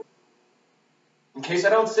In case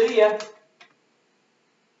I don't see you,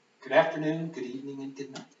 good afternoon, good evening, and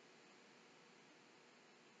good night.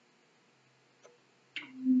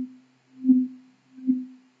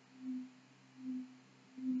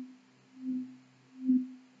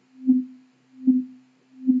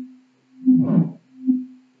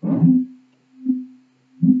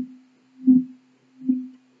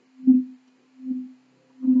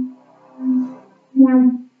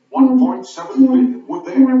 $1.7 billion were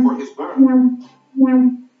there for his birth.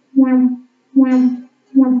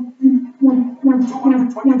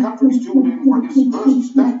 220 countries tuned in for his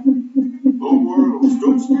first step. The world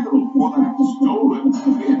stood still for that stolen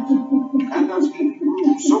hit. And as he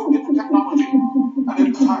grew, so did technology. An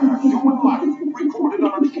entire human life recorded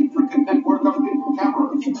on an intricate network of hidden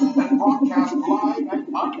cameras and broadcast live and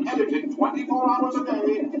unedited 24 hours a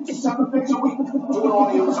day, 7 days a week, to an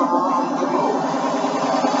audience around the globe.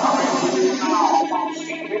 Now on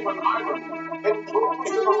Sea Haven Island, enclosed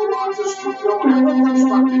in the largest studio ever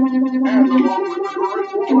constructed, and along with the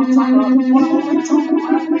Great Wall of China, one of only 2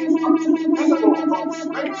 land-based structures visible from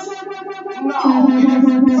space. Now it is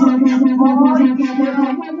burning right here.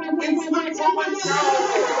 It's the Truman Show!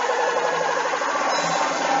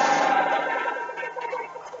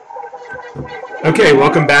 Okay,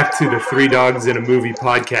 welcome back to the Three Dogs in a Movie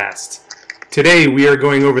podcast. Today we are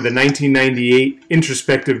going over the 1998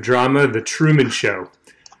 introspective drama, The Truman Show.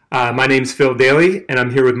 My name's Phil Daly, and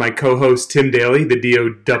I'm here with my co-host Tim Daly, the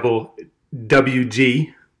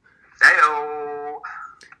D-O-double-W-G. Heyo!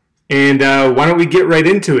 And why don't we get right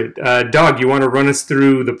into it? Dog, you want to run us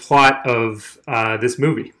through the plot of this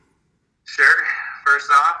movie? Sure.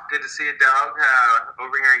 First off, good to see you, dog.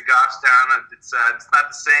 Over here in Goffstown, it's not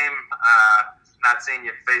the same, not seeing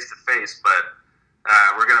you face to face, but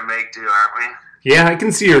we're going to make do, aren't we? Yeah, I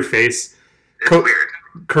can see your face. It's weird.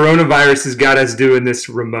 Coronavirus has got us doing this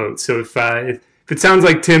remote, so if it sounds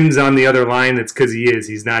like Tim's on the other line, it's because he is.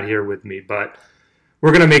 He's not here with me, but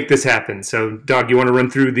we're going to make this happen. So, Dog, you want to run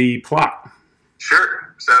through the plot?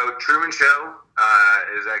 Sure. So, Truman Show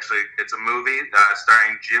is actually, it's a movie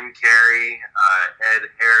starring Jim Carrey, Ed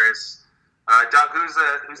Harris. Dog, who's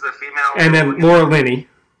the female? And then Laura Linney.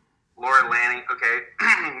 Laura Linney, okay.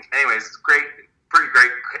 Anyways, it's pretty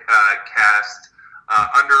great cast.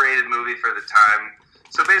 Underrated movie for the time.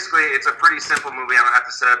 So basically, it's a pretty simple movie. I don't have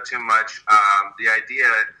to set up too much. The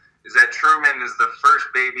idea is that Truman is the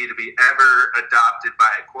first baby to be ever adopted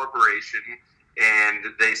by a corporation,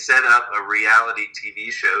 and they set up a reality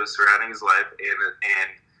TV show surrounding his life.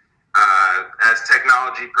 And as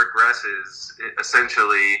technology progresses,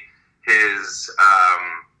 essentially his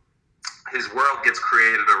world gets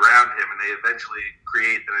created around him, and they eventually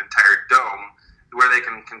create an entire dome where they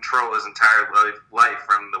can control his entire life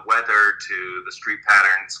from the weather to the street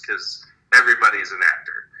patterns, because everybody's an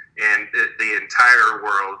actor. And the entire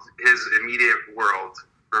world, his immediate world,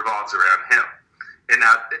 revolves around him. And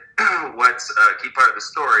now, what's a key part of the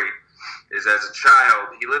story is, as a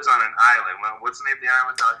child, he lives on an island. Well, what's the name of the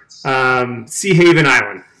island, Doug? Sea Haven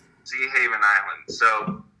Island. Sea Haven Island.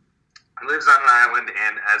 So, he lives on an island,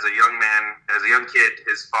 and as a young kid,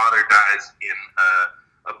 his father dies in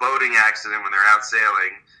a boating accident when they're out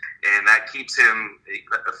sailing, and that keeps him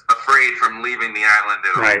afraid from leaving the island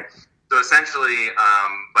at all. Right. So essentially,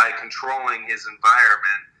 by controlling his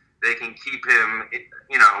environment, they can keep him,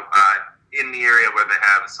 in the area where they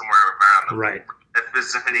have somewhere around the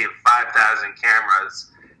vicinity of 5,000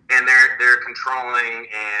 cameras, and they're controlling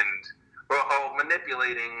and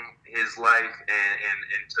manipulating his life and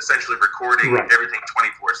essentially recording everything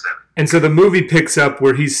 24/7. And so the movie picks up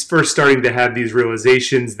where he's first starting to have these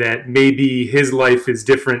realizations that maybe his life is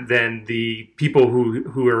different than the people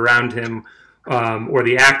who are around him, or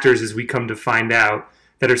the actors, as we come to find out,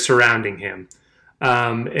 that are surrounding him.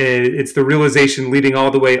 And it's the realization leading all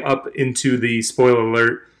the way up into the, spoiler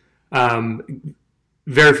alert,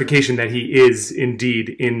 verification that he is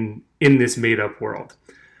indeed in this made-up world.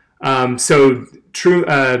 So Jim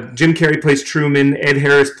Carrey plays Truman. Ed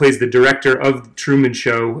Harris plays the director of the Truman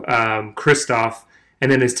Show, Christoph.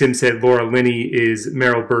 And then, as Tim said, Laura Linney is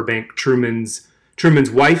Meryl Burbank, Truman's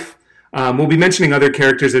wife. We'll be mentioning other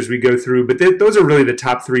characters as we go through, but those are really the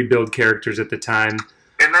top 3 billed characters at the time.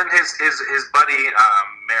 And then his buddy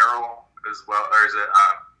Meryl as well, or is it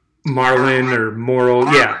Marlon or Moral?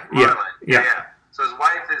 Marlon. Yeah. So his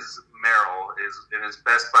wife is Meryl, and his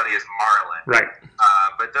best buddy is Marlon. Right.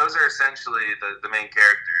 But those are essentially the main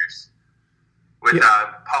characters, with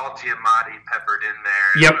Paul Giamatti peppered in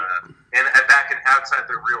there. Yep. And back outside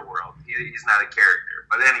the real world, he's not a character.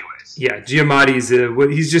 But anyways. Yeah, Giamatti's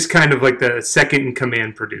he's just kind of like the second in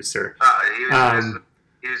command producer.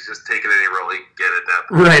 he was just taking any role he could get at that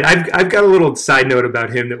point. Right. I've got a little side note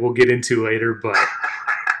about him that we'll get into later, but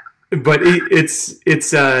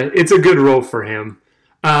it's a good role for him.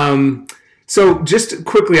 So just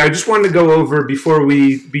quickly, I just wanted to go over before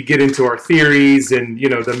we get into our theories and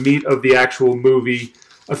the meat of the actual movie,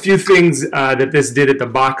 a few things that this did at the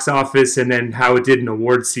box office and then how it did in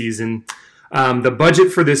award season. The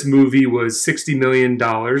budget for this movie was $60 million.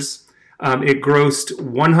 It grossed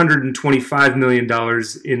 $125 million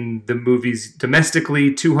in the movies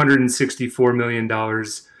domestically, $264 million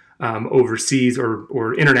overseas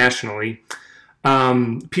or internationally.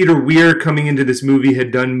 Peter Weir, coming into this movie,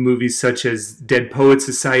 had done movies such as Dead Poets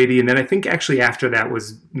Society, and then I think actually after that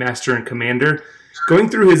was Master and Commander. Going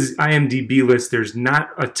through his IMDb list, there's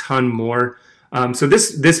not a ton more. So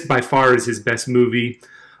this by far is his best movie.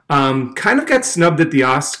 Kind of got snubbed at the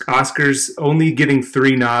Oscars, only getting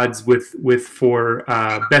 3 nods for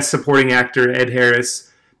Best Supporting Actor Ed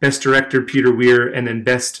Harris, Best Director Peter Weir, and then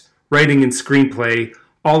Best Writing and Screenplay,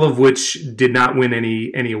 all of which did not win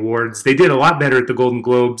any awards. They did a lot better at the Golden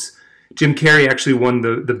Globes. Jim Carrey actually won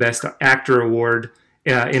the Best Actor award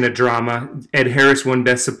in a drama. Ed Harris won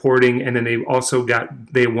Best Supporting, and then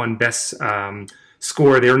they won Best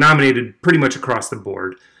Score. They were nominated pretty much across the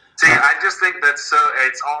board. See, I just think it's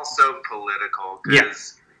all so political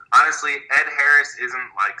because honestly, Ed Harris isn't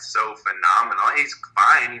like so phenomenal. He's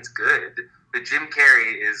fine, he's good, but Jim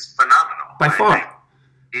Carrey is phenomenal by far.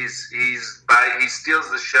 He steals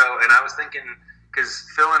the show, and I was thinking because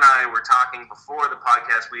Phil and I were talking before the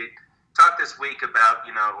podcast. We talked this week about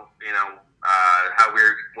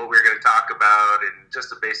what we're going to talk about and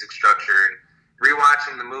just the basic structure and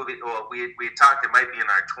rewatching the movie. Well, we talked it might be in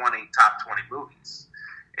our top 20 movies,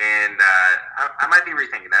 and I might be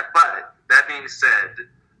rethinking that. But that being said,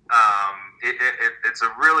 it's a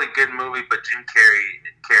really good movie, but Jim Carrey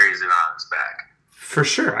carries it on his back for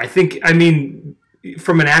sure. I mean.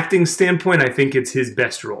 From an acting standpoint, I think it's his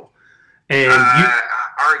best role. And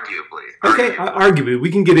arguably,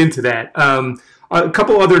 we can get into that. A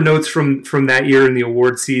couple other notes from that year in the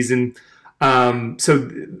award season. So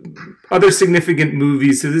other significant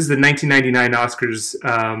movies. So this is the 1999 Oscars.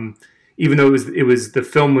 Even though the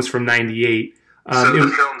film was from '98. So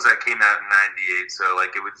the films that came out in '98. So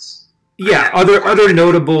like it was. Yeah, other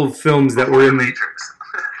notable films that were in Matrix.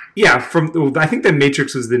 Yeah, I think that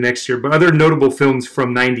Matrix was the next year, but other notable films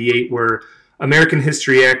from '98 were American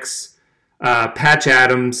History X, Patch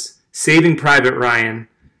Adams, Saving Private Ryan,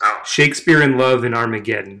 Shakespeare in Love, and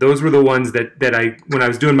Armageddon. Those were the ones that when I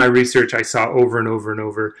was doing my research, I saw over and over and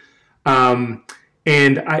over.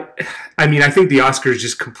 And I mean, I think the Oscars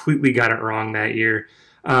just completely got it wrong that year.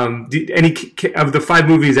 Any of the 5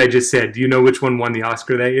 movies I just said, do you know which one won the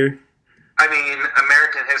Oscar that year? I mean,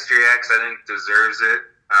 American History X, I think deserves it.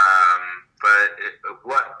 But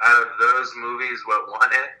what out of those movies, what won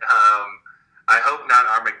it? I hope not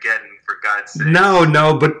Armageddon, for God's sake.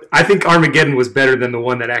 No, but I think Armageddon was better than the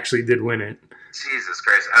one that actually did win it. Jesus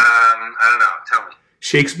Christ. I don't know. Tell me.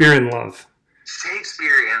 Shakespeare in Love.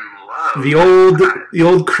 Shakespeare in Love. The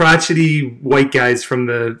old crotchety white guys from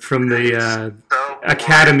the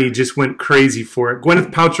Academy just went crazy for it.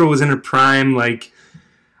 Gwyneth Paltrow was in her prime, like.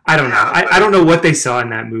 I don't know. I don't know what they saw in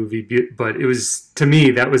that movie, but it was, to me,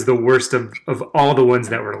 that was the worst of all the ones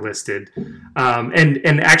that were listed.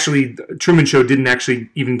 And actually, Truman Show didn't actually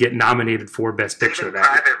even get nominated for Best Picture.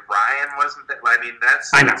 Private Ryan wasn't that? I mean,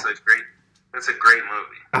 that's a great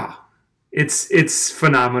movie. Oh, it's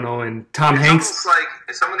phenomenal, and Tom Hanks. It's almost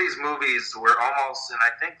like some of these movies were almost, and I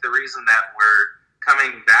think the reason that we're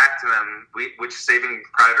coming back to them, which Saving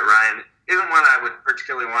Private Ryan isn't one I would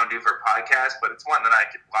particularly want to do for a podcast, but it's one that I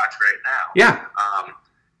could watch right now. Yeah.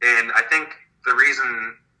 And I think the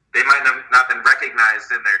reason they might have not been recognized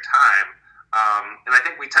in their time, and I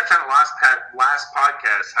think we touched on the last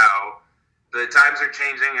podcast how the times are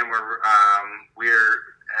changing, and we're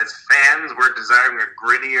as fans we're desiring a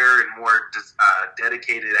grittier and more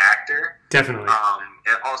dedicated actor. Definitely.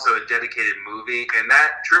 And also a dedicated movie, and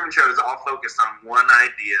that Truman Show is all focused on one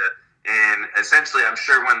idea. And essentially, I'm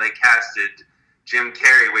sure when they casted Jim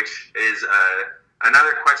Carrey, which is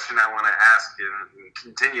another question I want to ask and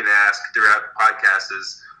continue to ask throughout the podcast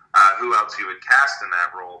is who else you would cast in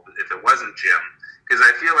that role if it wasn't Jim. Because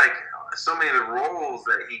I feel like so many of the roles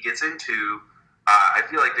that he gets into, I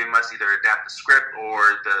feel like they must either adapt the script or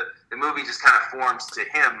the movie just kind of forms to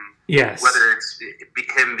him. Yes. Whether it's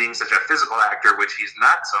him being such a physical actor, which he's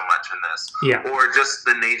not so much in this, or just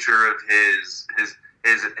the nature of his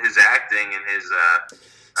acting and his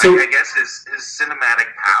I guess his cinematic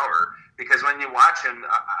power, because when you watch him,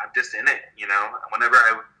 I'm just in it, whenever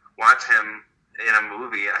I watch him in a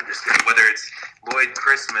movie. I'm just whether it's Lloyd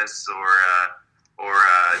Christmas or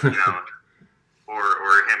you know,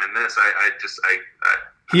 or him in this.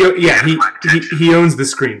 He owns the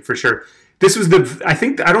screen for sure. This was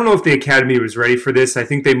I don't know if the Academy was ready for this. I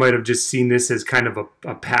think they might have just seen this as kind of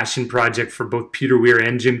a passion project for both Peter Weir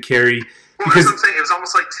and Jim Carrey. Well, that's what I'm saying. It was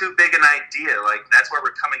almost like too big an idea. Like, that's why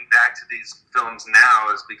we're coming back to these films now,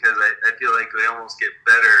 is because I feel like they almost get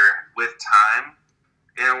better with time,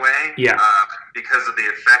 in a way. Yeah. Because of the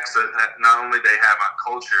effects that not only they have on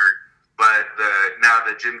culture, but now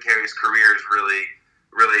that Jim Carrey's career is really,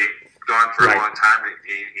 really gone for a long time.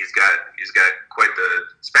 He's got quite the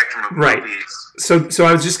spectrum of movies. So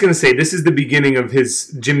I was just going to say, this is the beginning of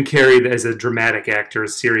his Jim Carrey as a dramatic actor, a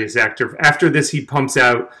serious actor. After this, he pumps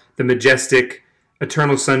out The Majestic,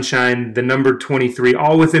 Eternal Sunshine, The Number 23,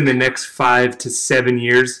 all within the next 5 to 7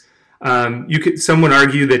 years. Someone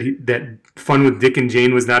argue that Fun with Dick and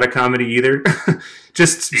Jane was not a comedy either.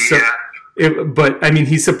 But I mean,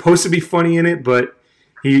 he's supposed to be funny in it, but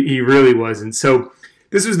he really wasn't. So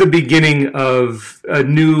this was the beginning of a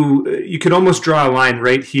new, you could almost draw a line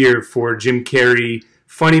right here for Jim Carrey,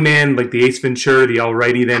 funny man, like the Ace Ventura, the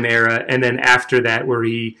Alrighty Then era, and then after that where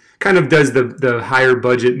he kind of does the higher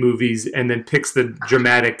budget movies and then picks the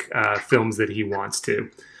dramatic films that he wants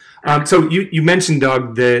to. So you mentioned,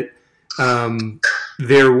 Doug, that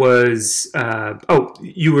there was,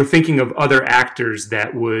 you were thinking of other actors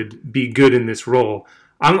that would be good in this role.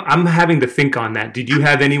 I'm having to think on that. Did you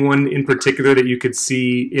have anyone in particular that you could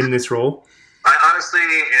see in this role? I honestly,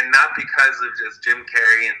 and not because of just Jim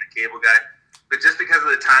Carrey and the Cable Guy, but just because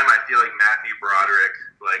of the time, I feel like Matthew Broderick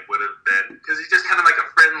would have been, because he's just kind of like a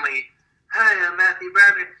friendly, "Hi, I'm Matthew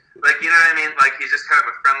Broderick," you know what I mean? Like, he's just kind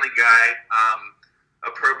of a friendly guy,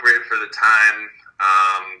 appropriate for the time.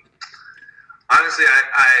 Honestly,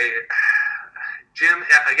 Jim,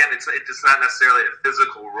 again, it's not necessarily a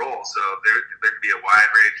physical role, so there could be a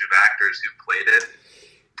wide range of actors who played it.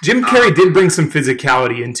 Jim Carrey did bring some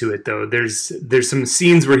physicality into it, though. There's some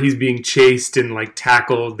scenes where he's being chased and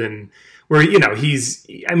tackled, and where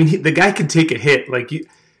the guy could take a hit.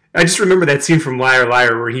 I just remember that scene from Liar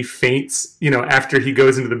Liar where he faints, after he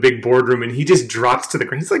goes into the big boardroom, and he just drops to the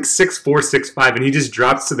ground. He's 6'4", 6'5", and he just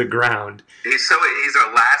drops to the ground. He's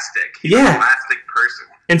elastic. He's an elastic person.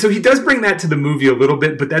 And so he does bring that to the movie a little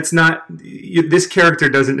bit, but that's not, this character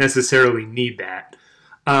doesn't necessarily need that.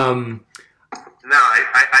 No, I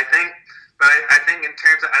think in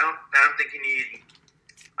terms of, I don't think you need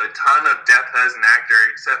a ton of depth as an actor,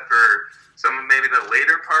 except for some of maybe the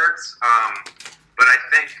later parts. But I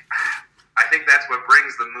think that's what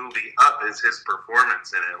brings the movie up, is his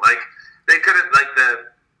performance in it. They could have,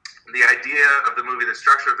 the idea of the movie, the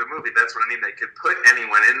structure of the movie, that's what I mean. They could put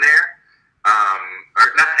anyone in there.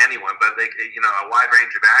 Or not anyone, but a wide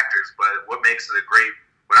range of actors. But what makes it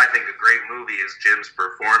what I think a great movie is Jim's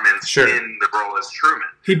performance in the role as Truman.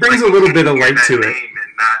 He brings a little bit of light to it.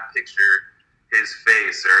 And not picture his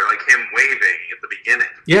face or him waving at the beginning.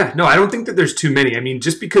 Yeah, no, I don't think that there's too many. I mean,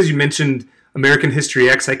 just because you mentioned American History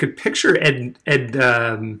X, I could picture Ed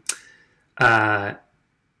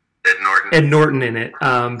Norton in it.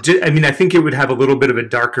 I think it would have a little bit of a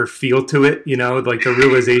darker feel to it, the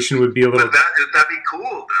realization would be a little... But that'd be cool,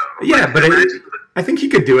 though. Yeah, but I think he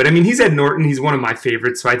could do it. I mean, he's Ed Norton. He's one of my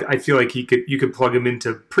favorites, so I feel like you could plug him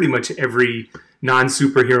into pretty much every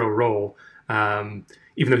non-superhero role,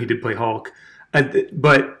 even though he did play Hulk.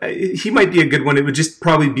 But he might be a good one. It would just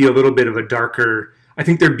probably be a little bit of a darker... I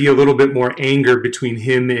think there'd be a little bit more anger between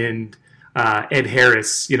him and... Ed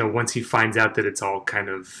Harris, once he finds out that it's all kind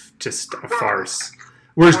of just a farce.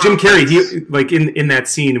 Whereas Jim Carrey, he in that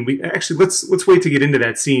scene, and we actually let's wait to get into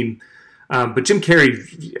that scene. But Jim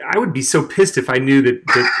Carrey, I would be so pissed if I knew that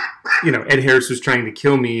Ed Harris was trying to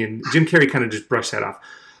kill me, and Jim Carrey kind of just brushed that off.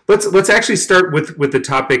 Let's actually start with the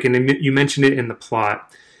topic, and you mentioned it in the plot,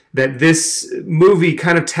 that this movie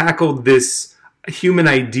kind of tackled this human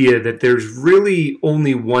idea that there's really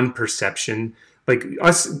only one perception.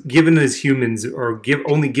 Us given as humans are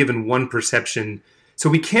only given one perception, so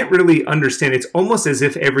we can't really understand. It's almost as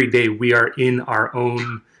if every day we are in our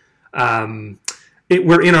own,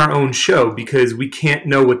 we're in our own show, because we can't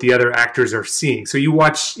know what the other actors are seeing. So you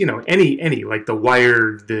watch, any like The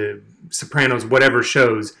Wire, The Sopranos, whatever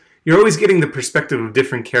shows, you're always getting the perspective of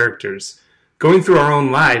different characters. Going through our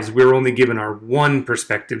own lives, we're only given our one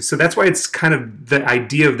perspective. So that's why it's kind of the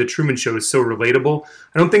idea of the Truman Show is so relatable.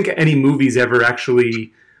 I don't think any movies ever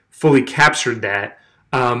actually fully captured that.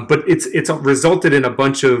 But it's resulted in a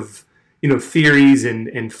bunch of, theories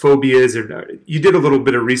and phobias. You did a little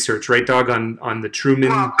bit of research, right, Dog, on the Truman?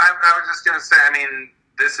 Well, I was just going to say,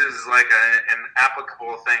 this is an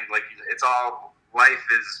applicable thing. It's all life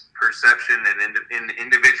is perception and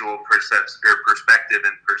individual perspective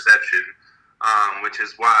and perception, which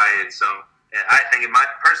is why it's so. I think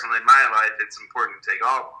personally in my life, it's important to take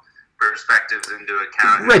all perspectives into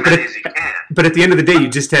account as many as you can. But at the end of the day, you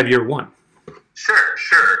just have your one. Sure.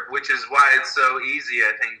 Which is why it's so easy,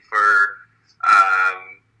 I think, for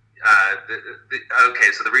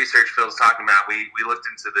okay. So the research Phil's talking about, we looked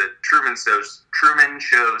into the Truman Show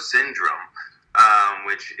syndrome,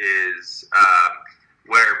 which is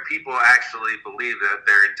where people actually believe that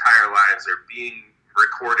their entire lives are being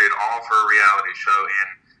recorded, all for a reality show,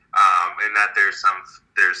 and that there's some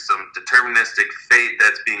deterministic fate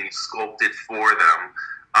that's being sculpted for them.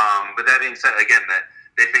 But that being said, again, that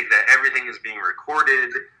they think that everything is being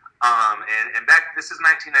recorded. And back, this is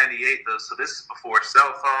 1998 though, so this is before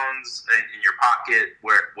cell phones in your pocket,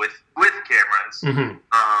 with cameras. Mm-hmm.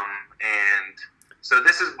 And so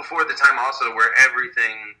this is before the time also where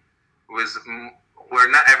everything was, where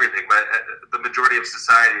not everything, but the majority of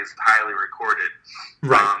society is highly recorded.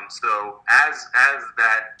 Right. So as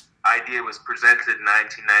that idea was presented in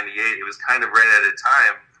 1998, it was kind of right at a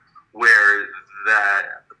time where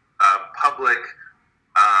that public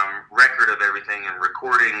record of everything and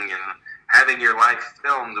recording and having your life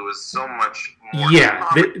filmed was so much more. Yeah,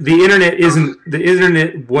 the internet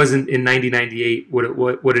wasn't in 1998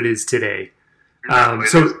 what it is today. No,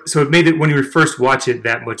 so it made it, when you first watch it,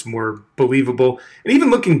 that much more believable. And even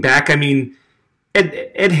looking back, I mean,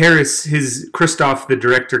 Ed Harris, his Christoph the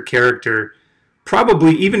director character,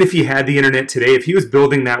 probably, even if he had the internet today, if he was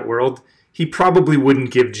building that world, he probably wouldn't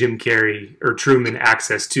give Jim Carrey or Truman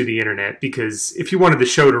access to the internet, because if he wanted the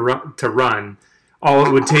show to run, all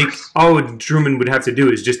Truman would have to do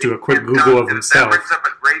is just do a quick Google of himself. That brings up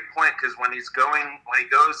a great point, because when he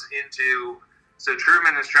goes into, so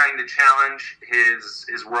Truman is trying to challenge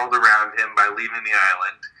his world around him by leaving the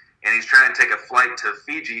island, and he's trying to take a flight to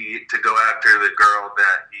Fiji to go after the girl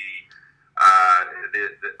that he,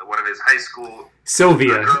 one of his high school,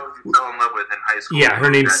 Sylvia, the girl he fell in love with in high school. Yeah, her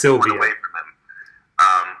name's Sylvia. Away from him.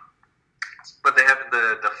 But they have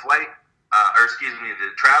the flight, or excuse me,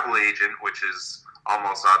 the travel agent, which is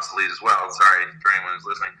almost obsolete as well. Sorry for anyone who's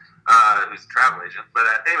listening, who's a travel agent. But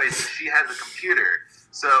anyways, she has a computer.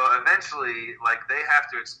 So eventually, they have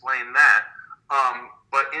to explain that.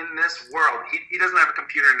 But in this world, he doesn't have a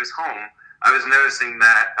computer in his home. I was noticing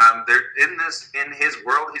that in his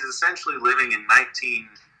world, he's essentially living in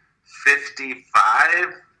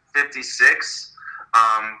 1955, 56.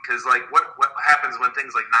 Because what happens when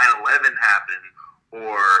things like 9/11 happen,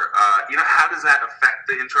 or how does that affect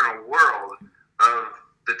the internal world of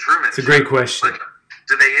the Truman It's a Show? great question.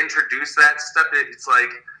 Do they introduce that stuff? It's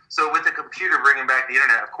so with the computer bringing back the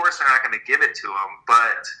internet, of course they're not going to give it to him,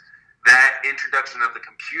 but that introduction of the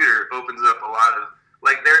computer opens up a lot of,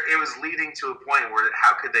 it was leading to a point where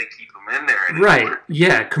how could they keep them in there anymore? Right,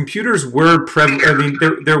 yeah, computers were prevalent. I mean,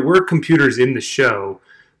 there were computers in the show,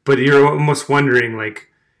 but you're almost wondering,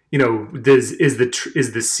 is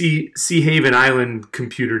the Sea Haven Island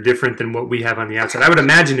computer different than what we have on the outside? I would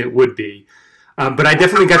imagine it would be. But I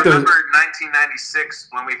definitely got those. Remember 1996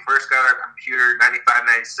 when we first got our computer, 95,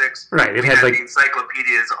 96. Right, it we had the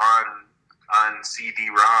encyclopedias on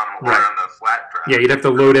CD-ROM or Right. on the flat drive. Yeah, you'd have to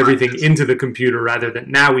load everything into the computer rather than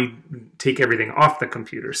now we take everything off the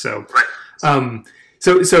computer. So, right.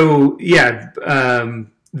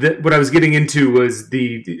 What I was getting into was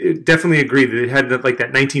definitely agree that it had that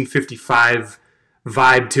 1955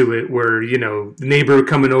 vibe to it, where the neighbor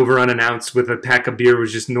coming over unannounced with a pack of beer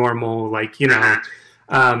was just normal.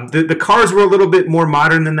 The cars were a little bit more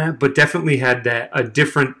modern than that, but definitely had a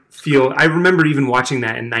different feel. I remember even watching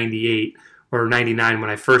that in 98 or 99 when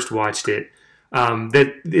I first watched it.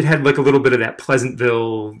 That it had a little bit of that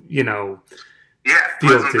Pleasantville, feel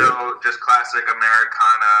Pleasantville, to it. just classic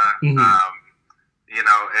Americana. Mm-hmm.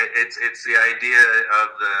 It's the idea of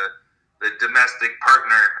the domestic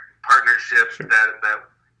partnership, Sure.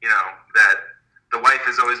 that the wife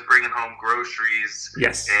is always bringing home groceries,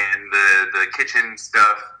 Yes. and the kitchen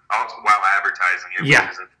stuff also while advertising it, Yeah.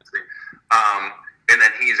 which is interesting. And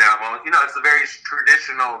then he's out. Well, it's the very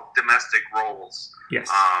traditional domestic roles. Yes.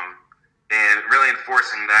 And really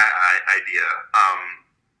enforcing that idea,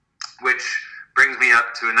 which brings me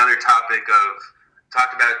up to another topic of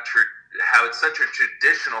talk about how it's such a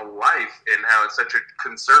traditional life and how it's such a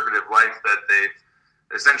conservative life that they've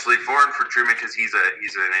essentially formed for Truman, because he's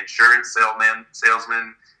an insurance salesman.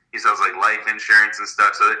 He sells life insurance and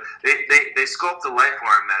stuff. So they sculpt a life for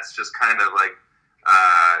him that's just kind of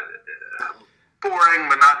boring,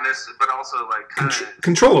 monotonous, but also kind of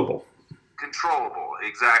Controllable. controllable.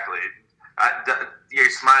 Exactly. You're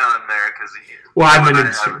smiling there because. Well, I'm in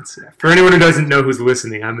insurance. For anyone who doesn't know who's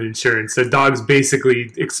listening, I'm in insurance. So Dog's basically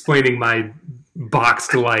explaining my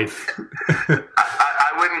boxed life.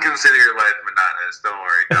 I wouldn't consider your life monotonous. Don't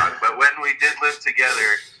worry, Dog. But when we did live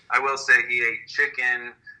together, I will say he ate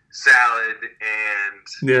chicken, salad, and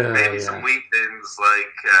maybe some wheat thins. I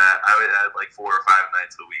would have 4 or 5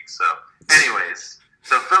 nights a week. So, anyways,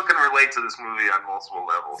 so Phil can relate to this movie on multiple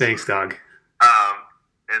levels. Thanks, Dog.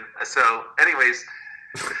 And so, anyways,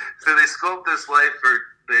 so they sculpt this life for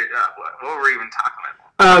what were we even talking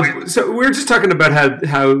about? So we were just talking about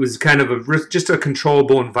how it was kind of just a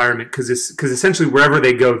controllable environment because essentially wherever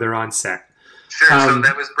they go, they're on set. Sure. So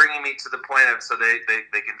that was bringing me to the point of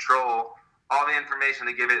they control all the information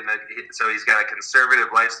they give it, and so he's got a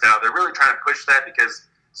conservative lifestyle. They're really trying to push that because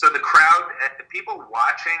the crowd, people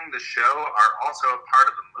watching the show are also a part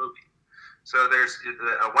of the movie. So there's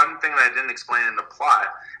one thing that I didn't explain in the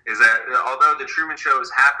plot is that although the Truman Show is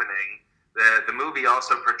happening, the movie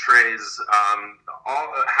also portrays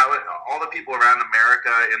all the people around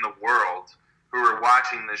America in the world who are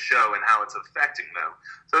watching the show and how it's affecting them.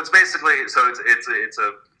 So it's basically it's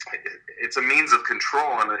a means of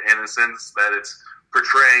control in a sense that it's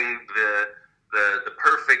portraying the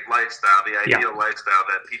perfect lifestyle, the ideal lifestyle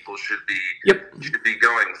that people should be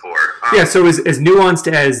going for. So as nuanced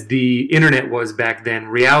as the internet was back then,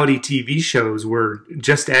 reality TV shows were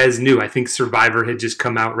just as new. I think Survivor had just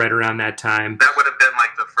come out right around that time. That would have been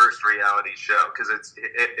like the first reality show because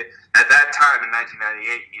at that time in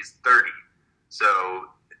 1998 he's 30, so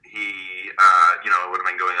he would have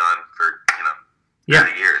been going on for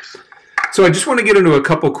 30 years. So I just want to get into a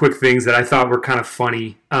couple quick things that I thought were kind of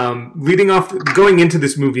funny. Going into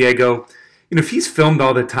this movie, I go, if he's filmed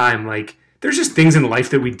all the time, there's just things in life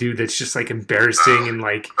that we do that's just embarrassing and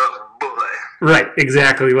right,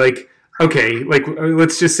 exactly.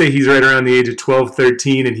 Let's just say he's right around the age of 12,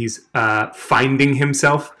 13 and he's finding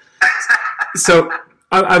himself. So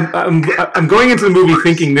I'm going into the movie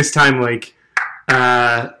thinking this time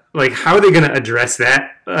how are they going to address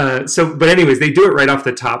that? But anyways, they do it right off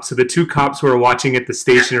the top. So the two cops who are watching at the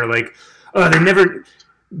station are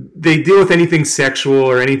they deal with anything sexual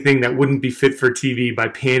or anything that wouldn't be fit for TV by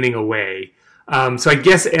panning away. So I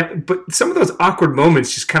guess, but some of those awkward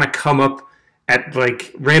moments just kind of come up at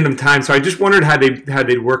random times. So I just wondered how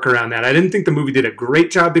they'd work around that. I didn't think the movie did a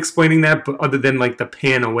great job explaining that, but other than the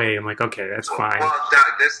pan away, I'm okay, that's fine. Well,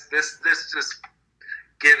 Doug, this just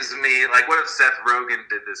gives me what if Seth Rogen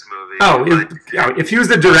did this movie? If he was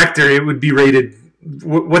the director, it would be rated.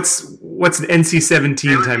 What's an NC-17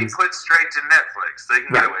 it would times? Be put straight to Netflix. They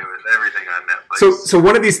can get away with everything on Netflix. So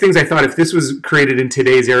one of these things I thought if this was created in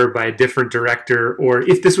today's era by a different director, or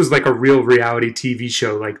if this was a real reality TV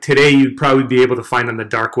show, today you'd probably be able to find on the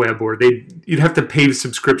dark web, or you'd have to pay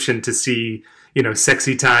subscription to see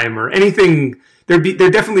Sexy Time or anything.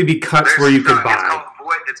 There'd definitely be cuts where you could buy.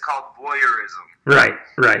 It's called voyeurism. Right.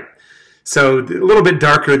 So a little bit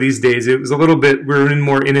darker these days. It was a little bit, we're in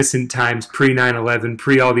more innocent times, pre 9/11,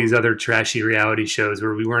 pre all these other trashy reality shows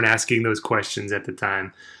where we weren't asking those questions at the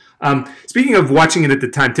time. Speaking of watching it at the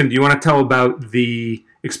time, Tim, do you want to tell about the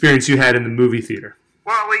experience you had in the movie theater?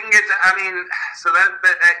 Well, we can get to, so that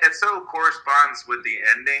it so corresponds with the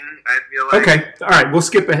ending, I feel like. Okay, all right, we'll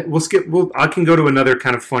skip, I can go to another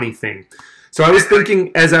kind of funny thing. So I was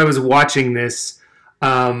thinking as I was watching this,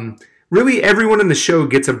 really, everyone in the show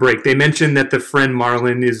gets a break. They mentioned that the friend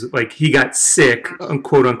Marlon is he got sick,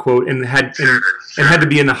 quote unquote, and had to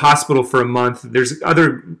be in the hospital for a month. There's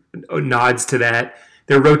other nods to that.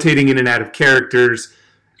 They're rotating in and out of characters.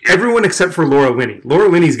 Everyone except for Laura Linney. Laura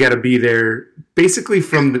Linney's got to be there basically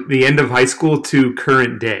from the end of high school to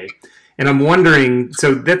current day. And I'm wondering,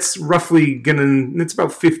 so that's roughly it's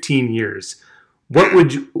about 15 years. What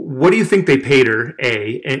do you think they paid her,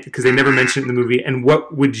 A, because they never mentioned it in the movie, and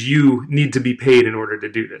what would you need to be paid in order to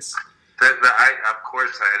do this? Of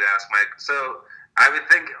course I had asked Mike. So I would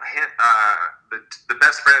think the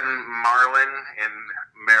best friend Marlon and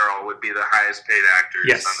Meryl would be the highest paid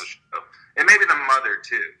actors on the show. And maybe the mother,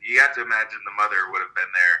 too. You have to imagine the mother would have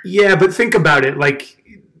been there. Yeah, but think about it. When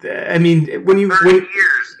you... 30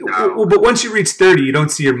 years. No. Well, but once you reach 30, you don't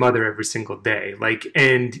see your mother every single day.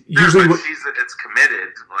 And usually... it's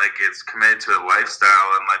committed. It's committed to a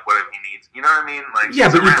lifestyle and, what if he needs... You know what I mean? Yeah,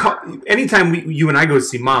 but anytime you and I go to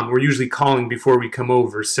see Mom, we're usually calling before we come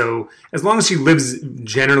over. So as long as she lives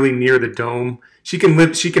generally near the Dome, she can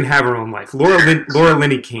have her own life. Laura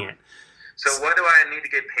Linney can't. So what do I need to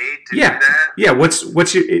get paid to do that? Yeah, what's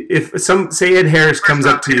your... If say Ed Harris comes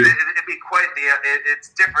up to you... It'd be quite it's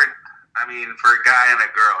different, for a guy and a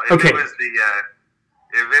girl. If it was the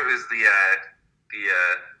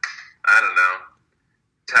I don't know,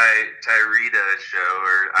 Tyrita show,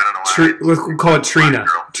 or I don't know why. We'll call it Trina.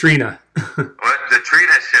 Trina. What? The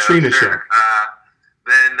Trina show. Trina sure. show.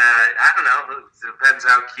 Then I don't know. It depends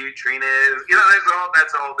how cute Trina is. You know,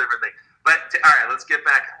 that's a whole different thing. But all right, let's get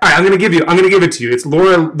back. All right, I'm gonna give it to you. It's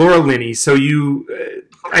Laura Linney. So you.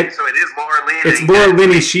 So it is Laura Linney. It's Laura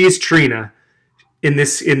Linney. She is Trina. In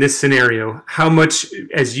this scenario, how much,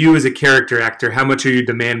 as you as a character actor, how much are you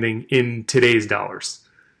demanding in today's dollars?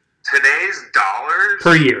 Today's dollars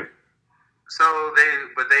per year. So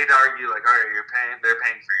they'd argue like, all right, they're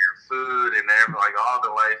paying for your food and they're like all the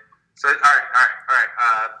life. So all right.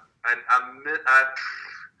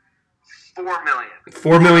 4 million.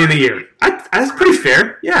 4 million a year. That's pretty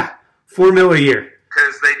fair. Yeah, 4 million a year.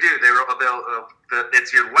 Because they'll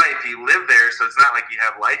it's your life. You live there, so it's not like you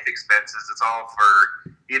have life expenses. It's all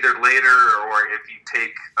for either later or if you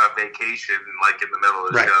take a vacation, like in the middle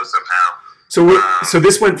of the show somehow. So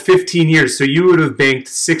this went 15 years. So you would have banked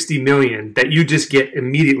 60 million that you just get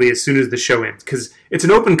immediately as soon as the show ends, because it's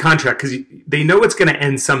an open contract. Because they know it's going to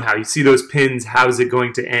end somehow. You see those pins. How's it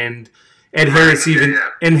going to end? Ed Harris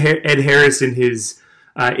Ed Harris in his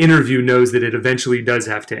interview knows that it eventually does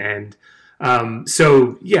have to end.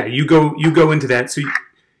 So yeah, you go into that. So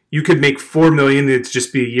you could make 4 million. It's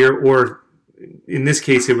just be a year, or in this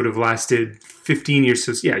case, it would have lasted 15 years.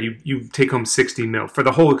 So yeah, you take home 60 mil for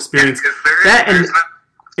the whole experience.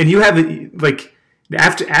 And you have like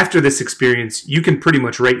after this experience, you can pretty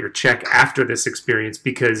much write your check after this experience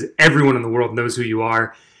because everyone in the world knows who you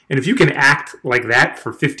are. And if you can act like that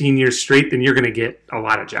for 15 years straight, then you're going to get a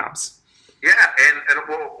lot of jobs. Yeah,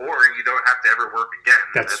 or you don't have to ever work again.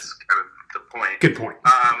 That's kind of the point. Good point.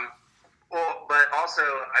 But also,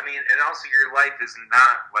 I mean, and also your life is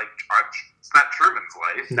not like it's not Truman's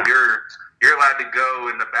life. No. You're allowed to go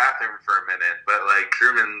in the bathroom for a minute, but like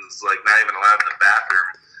Truman's like not even allowed in the bathroom.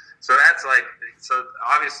 So that's like, so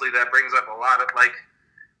obviously that brings up a lot of like,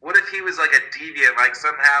 what if he was like a deviant, like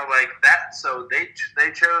somehow like that? So they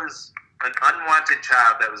chose an unwanted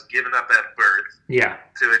child that was given up at birth. Yeah.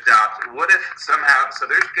 To adopt. What if somehow? So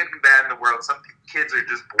there's good and bad in the world. Some kids are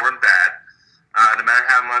just born bad, no matter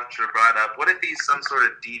how much they're brought up. What if he's some sort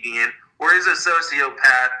of deviant, or is a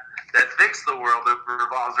sociopath that thinks the world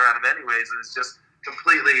revolves around him anyways, and is just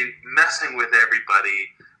completely messing with everybody?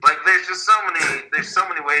 Like there's so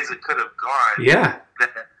many ways it could have gone. Yeah.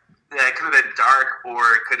 It could have been dark,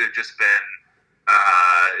 or it could have just been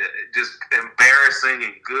just embarrassing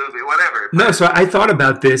and goofy, whatever. No, so I thought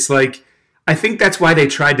about this. Like, I think that's why they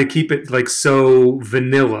tried to keep it like so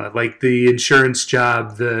vanilla, like the insurance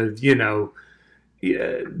job, the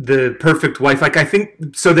perfect wife. Like I think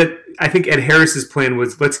Ed Harris's plan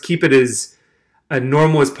was let's keep it as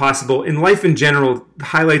normal as possible. In life in general,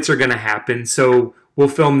 highlights are going to happen, so we'll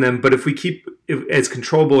film them. But if we keep it as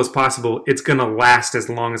controllable as possible, it's going to last as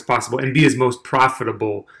long as possible and be as most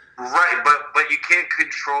profitable. Right, but you can't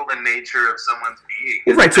control the nature of someone's being.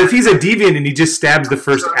 Well, right, so if he's a deviant and he just stabs the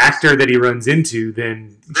first actor that he runs into,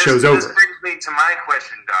 then show's over. This brings me to my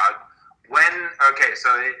question, Dog. So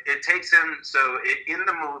it takes him, in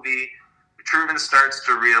the movie, Truman starts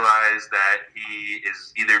to realize that he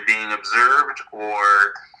is either being observed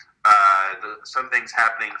or something's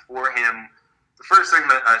happening for him. The first thing,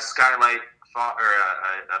 that a skylight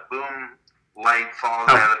a boom light falls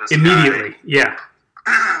out of the sky. Immediately, yeah.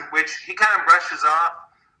 Which he kind of brushes off,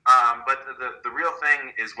 but the real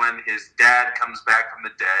thing is when his dad comes back from the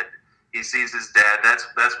dead. He sees his dad.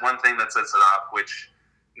 That's one thing that sets it off. Which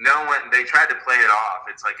they tried to play it off.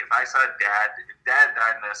 It's like if Dad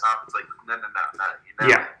died in this off, it's like no,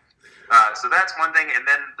 Yeah. So that's one thing, and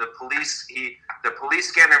then the police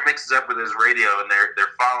scanner mixes up with his radio, and they're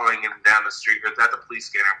following him down the street. Or not the police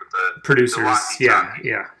scanner, but the producers. walkie-talkie.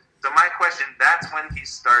 Yeah. So my question, that's when he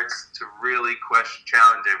starts to really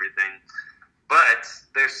challenge everything. But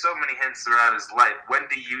there's so many hints throughout his life. When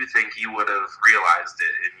do you think you would have realized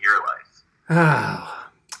it in your life? Oh,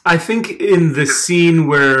 I think in the scene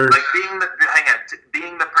where... Like being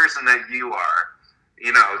the person that you are,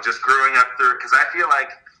 just growing up through... Because I feel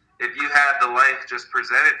like if you had the life just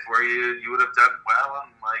presented for you, you would have done well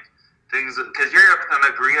and like things... Because you're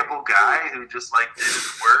an agreeable guy who just like did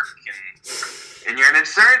his work and you're an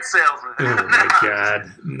insurance salesman. Oh my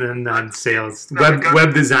God. Not sales.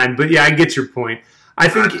 Web design. But yeah, I get your point. I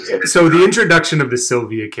think, so the introduction of the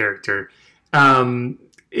Sylvia character,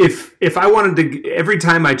 if I wanted to, every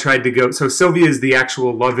time I tried to go, so Sylvia is the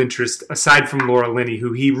actual love interest, aside from Laura Linney,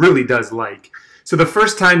 who he really does like. So the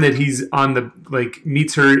first time that he's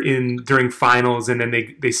meets her during finals, and then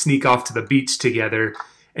they sneak off to the beach together,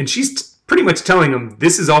 and she's pretty much telling him,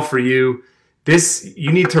 this is all for you. this,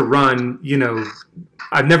 you need to run, you know,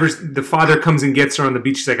 the father comes and gets her on the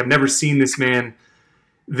beach. She's like, I've never seen this man.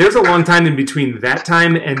 There's a long time in between that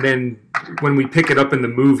time and then when we pick it up in the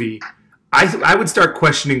movie. I would start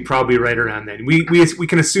questioning probably right around then. We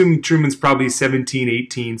can assume Truman's probably 17,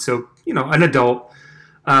 18, so, you know, an adult.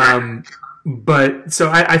 But so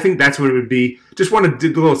I think that's what it would be. Just want to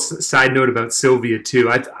do a little side note about Sylvia too.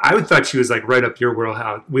 I would thought she was like right up your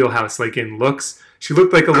wheelhouse, like in looks. She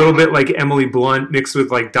looked like a little bit like Emily Blunt mixed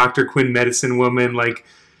with like Dr. Quinn Medicine Woman. Like,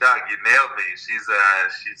 Doug, you nailed me. She's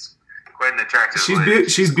quite an attractive lady.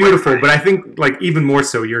 She's beautiful, but I think like even more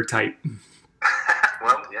so your type.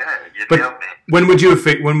 Well, yeah, you But nailed me. when would you have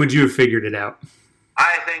figured it out?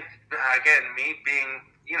 I think, again, me being,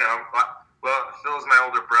 you know, well, Phil's my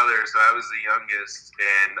older brother, so I was the youngest,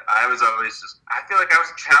 and I was always I feel like I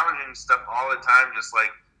was challenging stuff all the time, just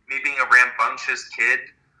like me being a rambunctious kid.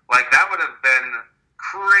 Like, that would have been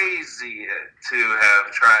crazy to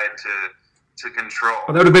have tried to control.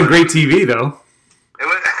 Well, that would have been great TV, though. It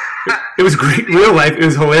was... It was great real life. It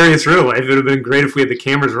was hilarious real life. It would have been great if we had the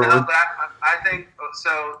cameras rolling. I think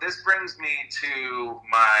so. This brings me to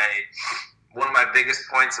one of my biggest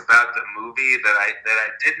points about the movie that I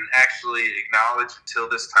didn't actually acknowledge until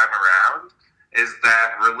this time around is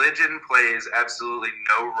that religion plays absolutely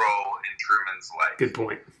no role in Truman's life. Good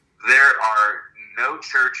point. There are no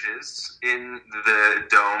churches in the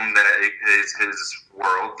dome that is his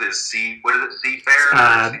world.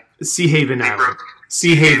 Seafair? Sea Haven Island.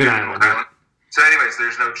 Sea Haven Island. Yeah. So anyways,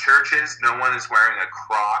 there's no churches. No one is wearing a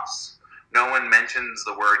cross. No one mentions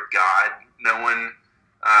the word God. No one...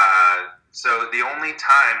 So the only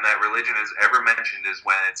time that religion is ever mentioned is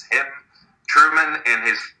when it's him, Truman, and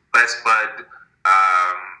his best bud,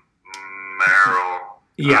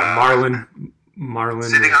 Marlin.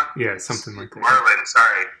 Sitting on, something like that. Marlin,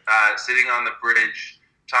 sorry. Sitting on the bridge,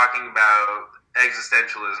 talking about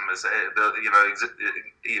existentialism as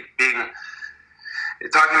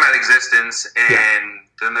talking about existence, and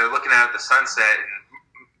then they're looking out at the sunset, and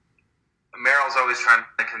Meryl's always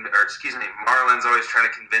Marlin's always trying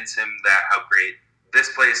to convince him that how great this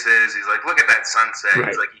place is. He's like, look at that sunset. Right.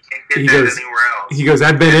 He's like, you can't get that anywhere else. He goes,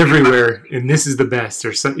 I've been everywhere, and this is the best,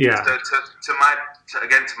 or something. Yeah. So to my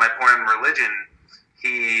point on religion,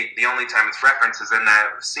 the only time it's referenced is in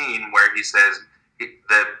that scene where he says,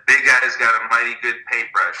 the big guy's got a mighty good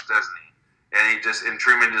paintbrush, doesn't he? And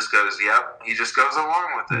Truman just goes, yep. He just goes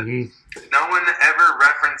along with it. Mm-hmm. No one ever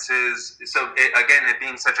references, it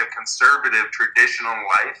being such a conservative, traditional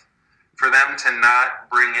life, for them to not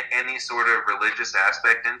bring any sort of religious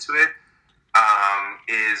aspect into it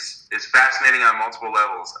is fascinating on multiple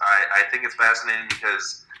levels. I think it's fascinating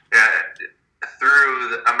because through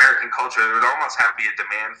the American culture, there would almost have to be a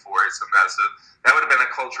demand for it somehow. So that would have been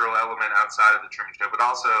a cultural element outside of the Truman Show, but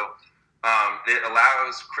also it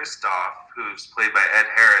allows Christoph, who's played by Ed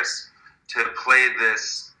Harris, to play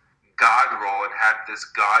this God role and have this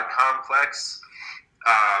God complex,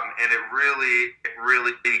 and it really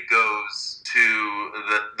goes to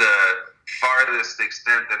the farthest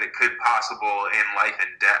extent that it could possible in life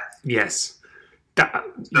and death. Yes,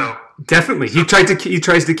 definitely. He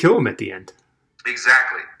tries to kill him at the end.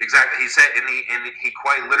 Exactly. He said, and he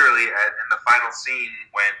quite literally in the final scene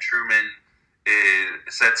when Truman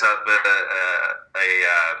sets up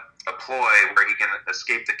a ploy where he can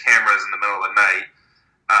escape the cameras in the middle of the night,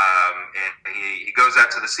 and he goes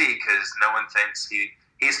out to the sea because no one thinks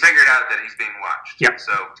he's figured out that he's being watched. Yep.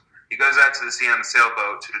 So he goes out to the sea on the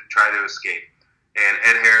sailboat to try to escape, and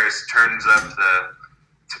Ed Harris turns up to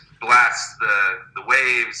blast the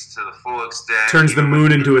waves to the full extent. Turns the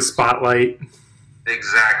moon into a spotlight.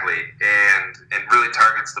 Exactly, and really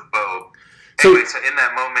targets the bow. Anyway, so in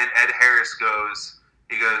that moment, Ed Harris goes,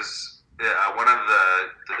 one of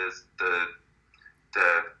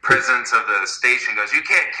the presidents of the station goes, you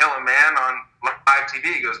can't kill a man on live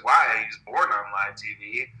TV. He goes, why? He's born on live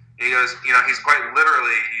TV. He goes, he's quite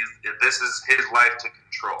literally, this is his life to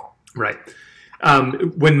control. Right.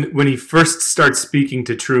 When he first starts speaking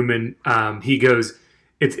to Truman, he goes,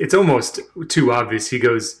 it's almost too obvious. He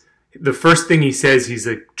goes, the first thing he says, he's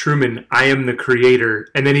like, Truman, I am the creator.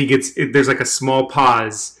 And then there's like a small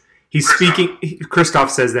pause. Christoph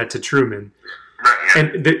says that to Truman. Right, yeah.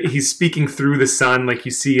 And he's speaking through the sun, like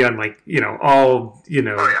you see on all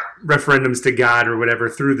referendums to God or whatever,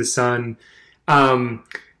 through the sun.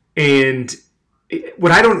 And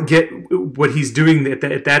what I don't get, what he's doing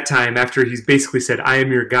at that time, after he's basically said, I am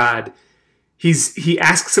your God, he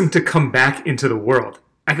asks him to come back into the world.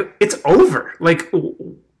 I go, it's over. Like,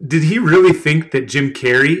 did he really think that Jim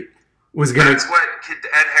Carrey was going to... That's what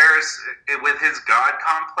Ed Harris, with his God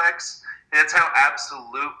complex, That's how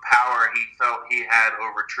absolute power he felt he had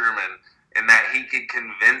over Truman, and that he could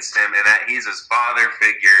convince him, and that he's his father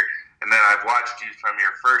figure, and that I've watched you from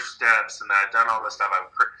your first steps, and that I've done all this stuff. I've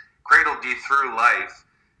cradled you through life,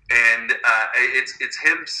 and it's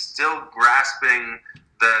him still grasping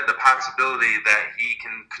the possibility that he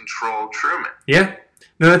can control Truman. Yeah.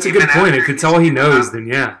 No, that's a good point. If it's all he knows, then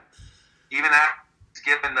yeah. Even after he's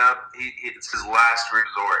given up, it's his last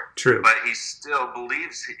resort. True. But he still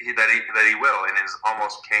believes that he will, and is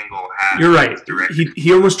almost Kangol has. You're right.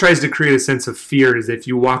 He almost tries to create a sense of fear, as if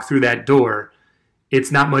you walk through that door,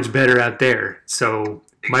 it's not much better out there. So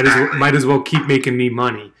Exactly. might as well keep making me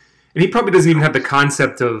money. And he probably doesn't even have the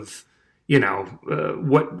concept of,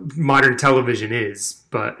 what modern television is.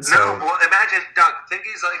 But so. No, well, imagine, Doug, think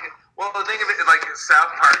of it like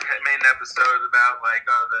South Park had made an episode about, like,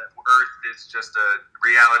 the Earth is just a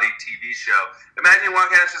reality TV show. Imagine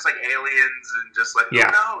walking out, it's just like aliens and just like,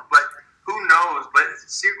 Yeah. who knows? But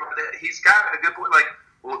he's got a good point. Like,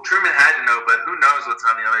 well, Truman had to know, but who knows what's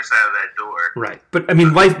on the other side of that door? Right. But, I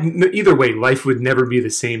mean, either way, life would never be the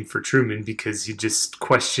same for Truman, because he'd just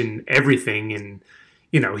question everything, and,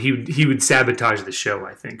 he would sabotage the show,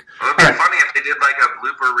 I think. It would be funny if they did, like, a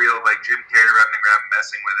blooper reel of, like, Jim Carrey running around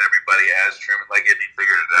messing with everybody as Truman, like, if he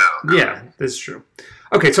figured it out. Yeah, that's true.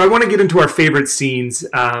 Okay, so I want to get into our favorite scenes.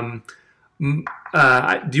 Do you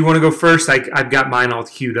want to go first? I've got mine all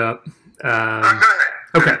queued up. Go ahead.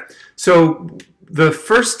 Okay, so for the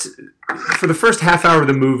first half hour of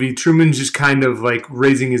the movie, Truman's just kind of like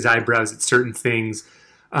raising his eyebrows at certain things.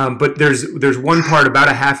 But there's one part about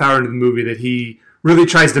a half hour into the movie that he really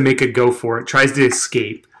tries to make a go for it, tries to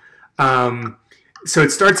escape. So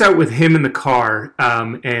it starts out with him in the car,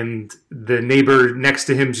 and the neighbor next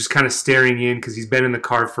to him just kind of staring in because he's been in the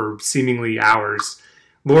car for seemingly hours.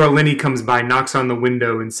 Laura Linney comes by, knocks on the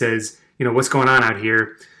window, and says, what's going on out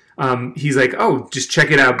here? He's like, oh, just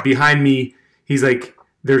check it out. Behind me, he's like,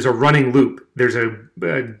 there's a running loop. There's a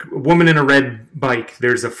woman in a red bike.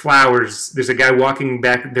 There's there's a guy walking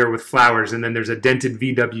back there with flowers, and then there's a dented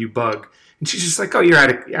VW Bug. And she's just like, oh, you're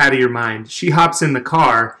out of your mind. She hops in the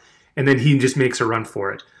car, and then he just makes a run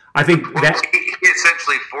for it. I think that he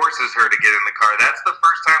essentially forces her to get in the car. That's the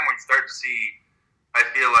first time we start to see, I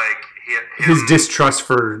feel like, his distrust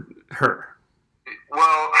for her.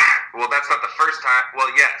 Well, that's not the first time. Well,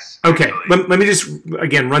 yes. Okay, let me just,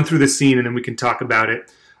 again, run through the scene, and then we can talk about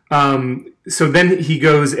it. So then he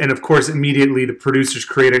goes, and of course, immediately the producers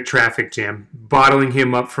create a traffic jam, bottling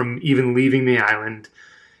him up from even leaving the island.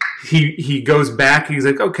 He goes back. He's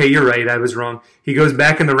like, okay, you're right. I was wrong. He goes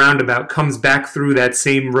back in the roundabout, comes back through that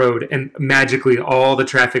same road, and magically all the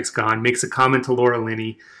traffic's gone, makes a comment to Laura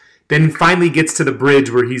Linney, then finally gets to the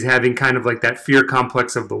bridge where he's having kind of like that fear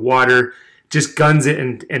complex of the water, just guns it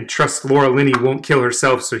and trusts Laura Linney won't kill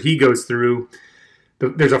herself, so he goes through.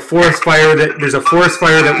 There's a forest fire that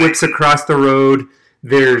whips across the road.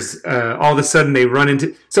 There's all of a sudden they run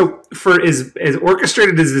into. So for as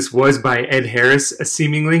orchestrated as this was by Ed Harris,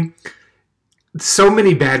 seemingly, so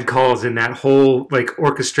many bad calls in that whole like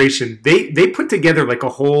orchestration. They put together like a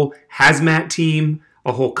whole hazmat team,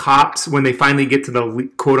 a whole cops when they finally get to the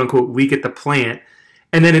quote unquote leak at the plant,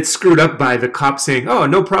 and then it's screwed up by the cops saying, "Oh,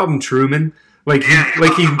 no problem, Truman." Like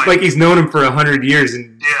he's known him for 100 years,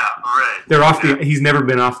 and they're off the. He's never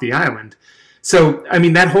been off the island. So, I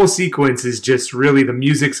mean, that whole sequence is just really, the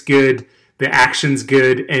music's good, the action's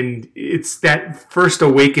good, and it's that first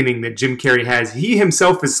awakening that Jim Carrey has. He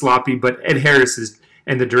himself is sloppy, but Ed Harris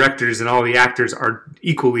and the directors and all the actors are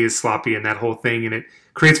equally as sloppy in that whole thing, and it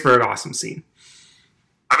creates for an awesome scene.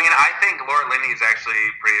 I mean, I think Laura Linney is actually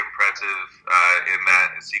pretty impressive in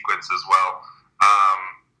that sequence as well,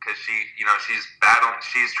 because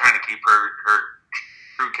she's trying to keep her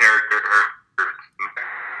true character, her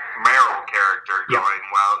Meryl character going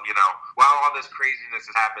while all this craziness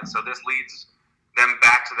has happened. So this leads them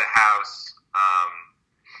back to the house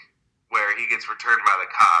where he gets returned by the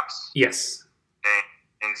cops. Yes.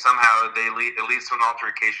 And somehow it leads to an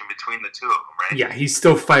altercation between the two of them, right? Yeah, he's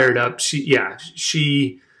still fired up. She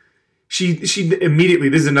immediately,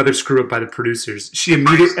 this is another screw up by the producers.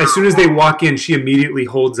 As soon as they walk in, she immediately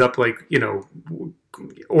holds up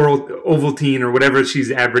Ovaltine or whatever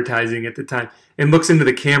she's advertising at the time, and looks into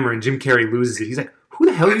the camera, and Jim Carrey loses it. He's like, who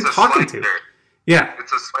the hell are you talking to? Yeah.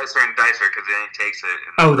 It's a slicer and dicer because then he takes it.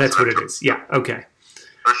 Oh, that's what it is. Yeah, okay.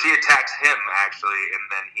 Or she attacks him, actually, and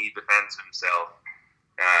then he defends himself.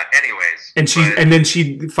 And then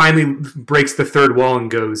she finally breaks the third wall and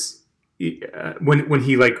goes, when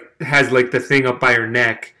he has the thing up by her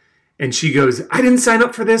neck, and she goes, I didn't sign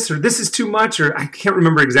up for this, or this is too much, or I can't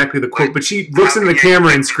remember exactly the quote, but she looks into the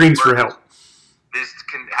camera and screams for help.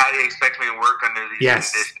 how do you expect me to work under these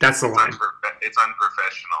conditions? That's the line. It's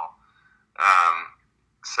unprofessional.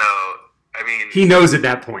 So, I mean... He knows at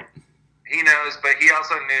that point. He knows, but he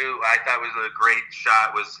also knew, I thought was a great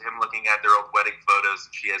shot, was him looking at their old wedding photos,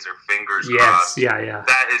 and she has her fingers crossed. Yeah.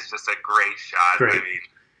 That is just a great shot. Great. I mean,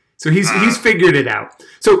 so he's figured it out.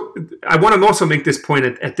 So I want to also make this point,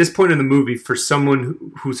 at this point in the movie, for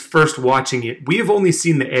someone who's first watching it, we have only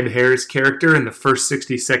seen the Ed Harris character in the first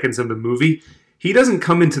 60 seconds of the movie. He doesn't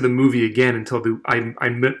come into the movie again until I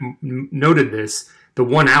noted this, the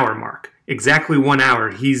 1 hour mark. Exactly 1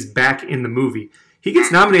 hour, he's back in the movie. He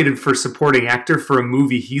gets nominated for supporting actor for a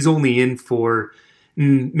movie he's only in for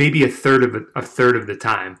maybe a third of the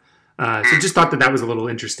time. So just thought that was a little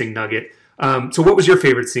interesting nugget. So what was your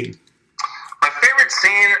favorite scene? My favorite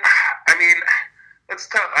scene, I mean, that's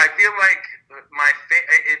tough. I feel like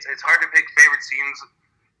it's hard to pick favorite scenes.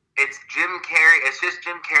 It's Jim Carrey. It's just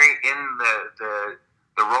Jim Carrey in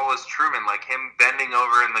the role as Truman, like him bending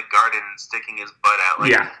over in the garden and sticking his butt out.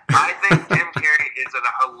 Like, yeah. I think Jim Carrey is a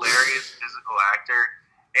hilarious physical actor.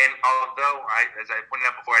 And although, as I pointed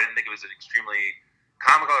out before, I didn't think it was an extremely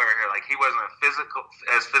comical or like he wasn't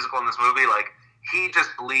as physical in this movie. Like he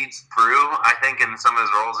just bleeds through. I think in some of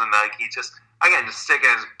his roles, and like he just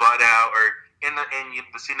sticking his butt out, or in the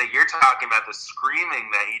scene that you're talking about, the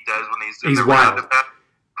screaming that he does when he's in the wild. roundabout,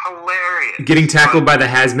 hilarious. Getting tackled by the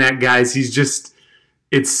hazmat guys, he's just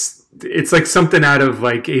it's like something out of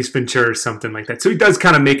like Ace Ventura or something like that. So he does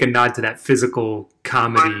kind of make a nod to that physical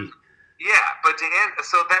comedy. But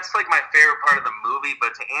so that's like my favorite part of the movie.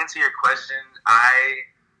 But to answer your question, I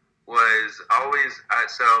was always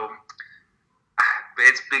so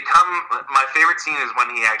it's become my favorite scene is when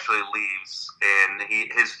he actually leaves, and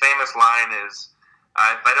his famous line is,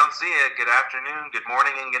 "If I don't see you, good afternoon, good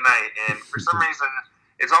morning, and good night." And for some reason,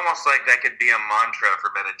 it's almost like that could be a mantra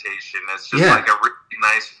for meditation. It's just like a really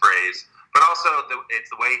nice phrase. But also, it's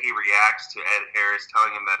the way he reacts to Ed Harris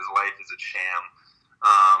telling him that his life is a sham.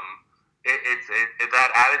 It's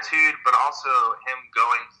that attitude, but also him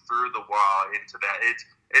going through the wall into that.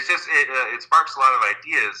 It sparks a lot of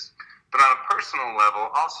ideas. But on a personal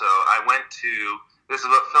level, also, I went to... This is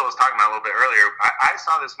what Phil was talking about a little bit earlier. I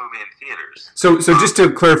saw this movie in theaters. So just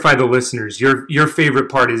to clarify the listeners, your favorite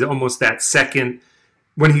part is almost that second...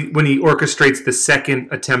 When he orchestrates the second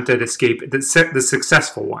attempt at escape, the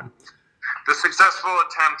successful one. The successful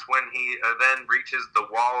attempt when he then reaches the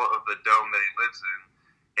wall of the dome that he lives in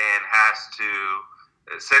and has to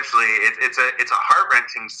essentially it's a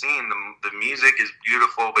heart-wrenching scene. The music is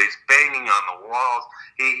beautiful, but he's banging on the walls.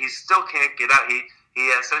 He still can't get out. He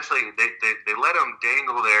essentially they let him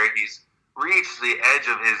dangle there. He's reached the edge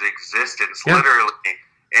of his existence, literally.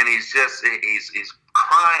 And he's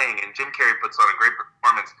crying, and Jim Carrey puts on a great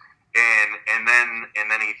performance, and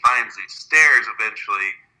then he finds these stairs eventually,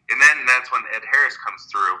 and then that's when Ed Harris comes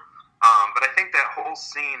through. But I think that whole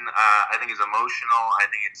scene, I think is emotional. I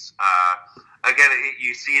think it's again,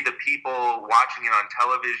 you see the people watching it on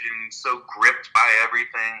television, so gripped by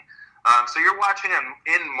everything. So you're watching it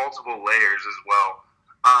in multiple layers as well.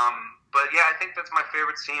 But yeah, I think that's my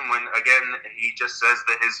favorite scene when again he just says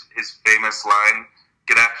that his famous line,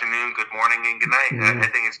 "Good afternoon, good morning, and good night." Mm-hmm. I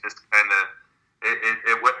think it's just kind of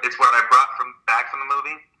it's what I brought back from the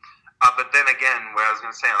movie. But then again, what I was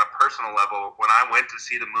going to say on a personal level, when I went to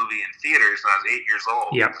see the movie in theaters when I was 8 years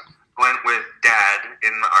old, went with Dad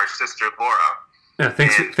and our sister Laura. Yeah,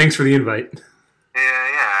 thanks for the invite. Yeah,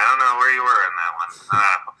 I don't know where you were in that one.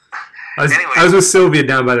 I was with Sylvia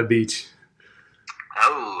down by the beach.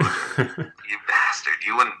 Oh, you bastard!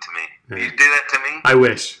 You wouldn't to me. Yeah. You do that to me? I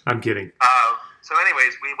wish. I'm kidding. So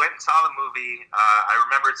anyways, we went and saw the movie. I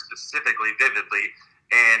remember it specifically, vividly.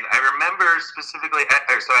 And I remember specifically, at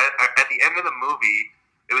the end of the movie,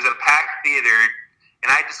 it was at a packed theater,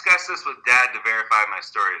 and I discussed this with Dad to verify my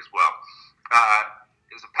story as well.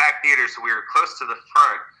 It was a packed theater, so we were close to the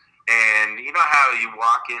front. And you know how you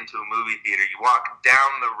walk into a movie theater, you walk down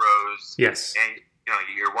the rows. Yes. And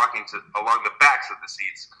you're walking along the backs of the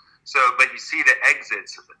seats. So, but you see the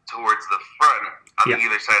exits towards the front on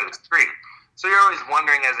either side of the screen. So you're always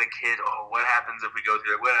wondering as a kid, what happens if we go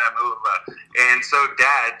through it? What happens? And so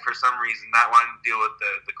Dad, for some reason, not wanting to deal with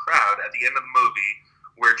the crowd, at the end of the movie,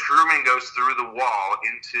 where Truman goes through the wall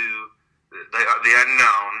into the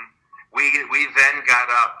unknown, we then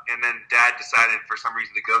got up, and then Dad decided for some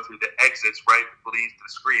reason to go through the exits right beneath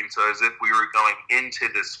the screen, so as if we were going into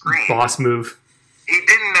the screen. Boss move. He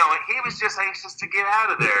didn't know it. He was just anxious to get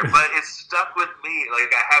out of there, but it stuck with me.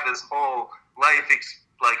 Like I have this whole life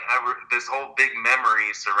this whole big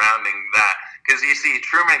memory surrounding that, because you see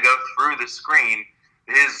Truman go through the screen,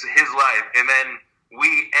 his life, and then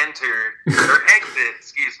we enter or exit,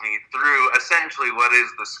 excuse me, through essentially what is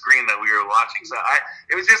the screen that we were watching. So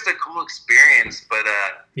it was just a cool experience. But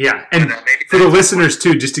yeah, and maybe for the listeners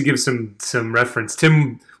too, just to give some reference,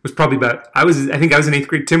 Tim was probably I think I was in 8th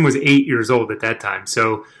grade. Tim was 8 years old at that time.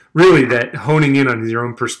 So really, that honing in on your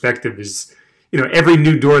own perspective is, every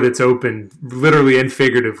new door that's opened, literally and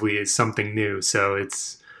figuratively, is something new. So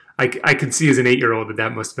I could see as an 8-year-old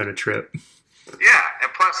that must have been a trip. Yeah, and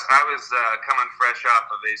plus I was coming fresh off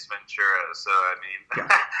of Ace Ventura, so I mean,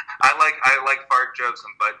 I like fart jokes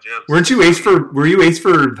and butt jokes. Were you Ace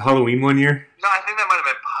for Halloween one year? No, I think that might have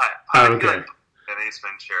been Putt. Oh, okay. And Ace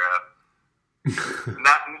Ventura.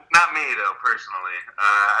 not me though, personally.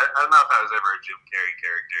 I don't know if I was ever a Jim Carrey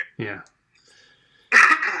character.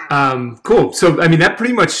 Yeah. Cool. So I mean, that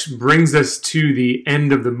pretty much brings us to the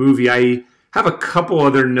end of the movie. I have a couple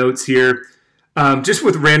other notes here. Just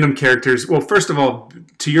with random characters. Well, first of all,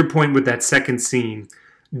 to your point with that second scene,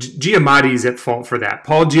 Giamatti's at fault for that.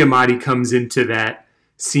 Paul Giamatti comes into that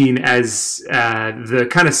scene as the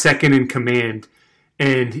kind of second in command,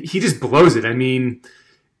 and he just blows it. I mean,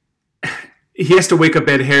 he has to wake up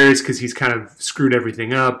Ed Harris because he's kind of screwed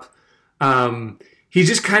everything up. He's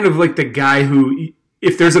just kind of like the guy who,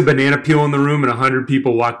 if there's a banana peel in the room and 100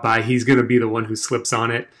 people walk by, he's going to be the one who slips on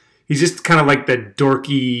it. He's just kind of like the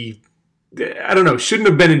dorky, I don't know, shouldn't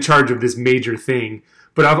have been in charge of this major thing.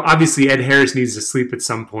 But obviously Ed Harris needs to sleep at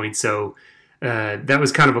some point. So that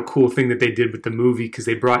was kind of a cool thing that they did with the movie because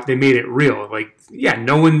they made it real. Like, yeah,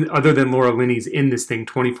 no one other than Laura Linney's in this thing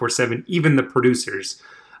 24/7, even the producers.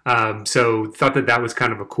 So thought that was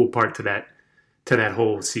kind of a cool part to that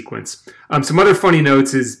whole sequence. Some other funny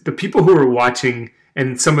notes is the people who were watching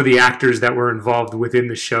and some of the actors that were involved within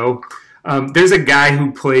the show. There's a guy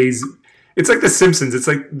who plays... It's like The Simpsons. It's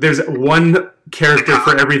like there's one character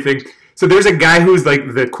for everything. So there's a guy who's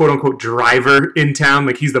like the quote-unquote driver in town.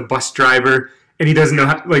 Like he's the bus driver, and he doesn't know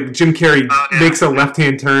how... Like Jim Carrey makes a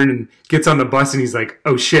left-hand turn and gets on the bus, and he's like,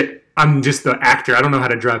 oh shit, I'm just the actor. I don't know how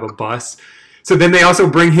to drive a bus. So then they also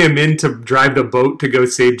bring him in to drive the boat to go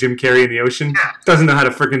save Jim Carrey in the ocean. Yeah. Doesn't know how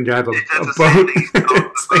to freaking drive a boat.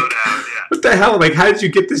 What the hell? Like, how did you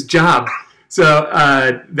get this job? So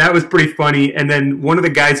that was pretty funny. And then one of the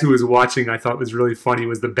guys who was watching, I thought was really funny,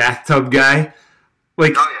 was the bathtub guy.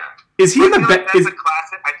 Like, is he in the that's a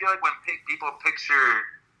classic. I feel like when people picture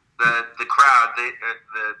the crowd,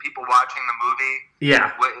 the people watching the movie.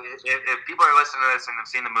 Yeah. If people are listening to this and have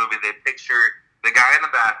seen the movie, they picture the guy in the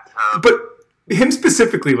bathtub. But him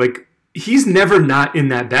specifically, like, he's never not in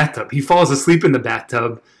that bathtub. He falls asleep in the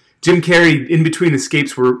bathtub. Jim Carrey, in between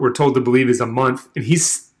escapes, we're told to believe is a month, and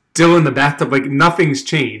he's still in the bathtub. Like, nothing's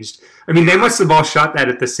changed. I mean, they must have all shot that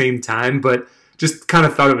at the same time, but just kind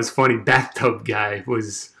of thought it was funny. Bathtub guy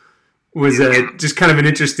was just kind of an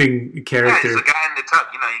interesting character. Yeah, he's the guy in the tub.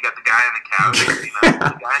 You got the guy on the couch. The guy in the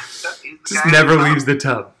tub. He's the just guy never in the leaves the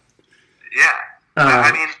tub. Yeah.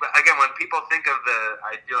 I mean, again, when people think of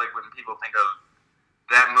I feel like when people think of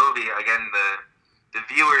that movie, again, the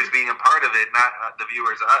viewers being a part of it, not the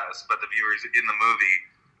viewers us, but the viewers in the movie.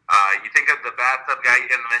 You think of the bathtub guy,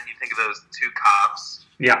 and then you think of those two cops,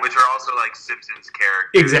 which are also like Simpsons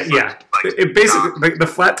characters. Exactly. Yeah. It basically, like, the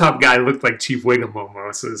flat top guy looked like Chief Wiggum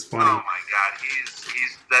almost. It was funny. Oh my god,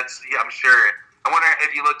 I'm sure. I wonder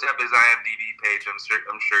if you looked up his IMDb page. I'm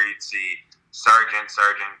sure you'd see Sergeant,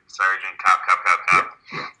 cop.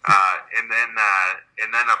 And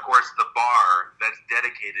then of course the bar that's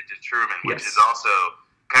dedicated to Truman, which is also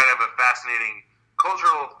kind of a fascinating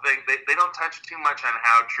cultural thing. They don't touch too much on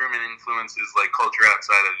how Truman influences like culture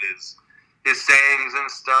outside of his sayings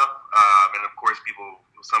and stuff. And of course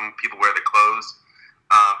some people wear the clothes.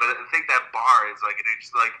 But I think that bar is like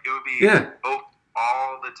it would be open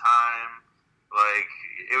all the time. Like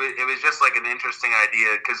it was just like an interesting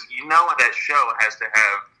idea because that show has to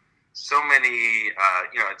have so many.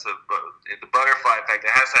 It's the butterfly effect.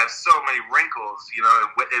 It has to have so many wrinkles.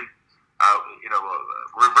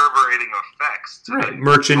 Reverberating effects. Right.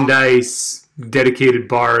 Merchandise, dedicated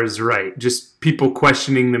bars. Right. Just people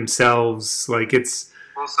questioning themselves. Like it's.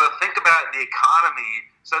 Well, so think about the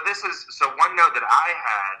economy. So one note that I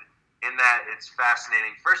had in that it's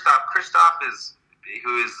fascinating. First off, Christoph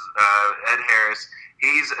who is Ed Harris,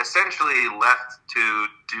 he's essentially left to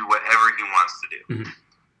do whatever he wants to do. Mm-hmm.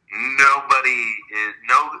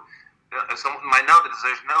 So my note is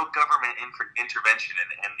there's no government intervention in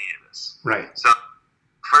any of this. Right. So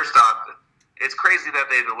first off, it's crazy that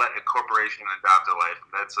they let a corporation adopt a life.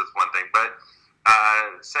 That's one thing. But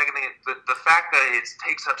secondly, the fact that it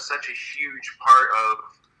takes up such a huge part of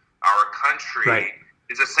our country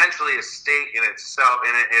is essentially a state in itself,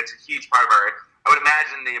 and it's a huge part of I would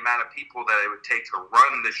imagine the amount of people that it would take to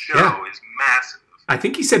run the show is massive. I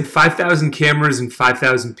think he said 5,000 cameras and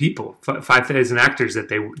 5,000 people, 5,000 actors that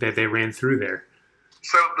they ran through there.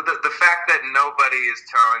 So the fact that nobody is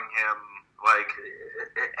telling him, like,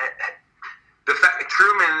 the fact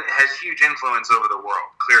Truman has huge influence over the world,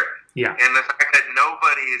 clearly. Yeah. And the fact that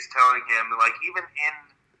nobody is telling him, like, even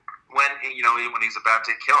when he's about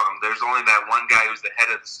to kill him, there's only that one guy who's the head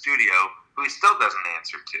of the studio who he still doesn't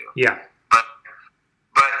answer to. Yeah. But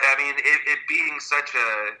I mean, it being such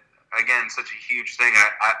a huge thing,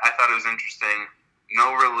 I thought it was interesting.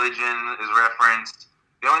 No religion is referenced.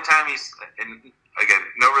 The only time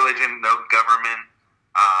no religion, no government.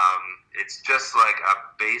 It's just like a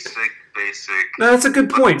basic. No, that's a good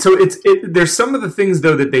point. So there's some of the things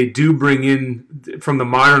though that they do bring in from the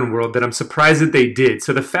modern world that I'm surprised that they did.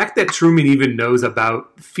 So the fact that Truman even knows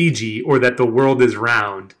about Fiji or that the world is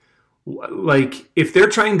round, like if they're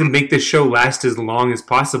trying to make this show last as long as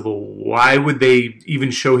possible, why would they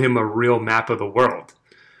even show him a real map of the world?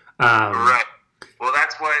 Right. Well,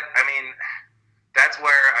 that's where I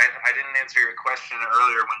didn't answer your question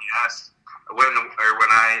earlier when you asked.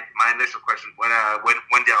 My initial question, when do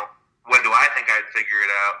I think I'd figure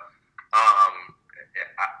it out?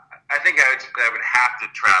 I think I would have to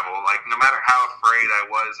travel, like no matter how afraid I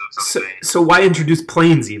was of something. So why introduce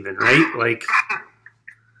planes even, right? Like,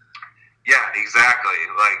 yeah, exactly.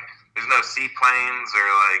 Like there's no seaplanes or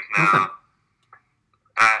like no.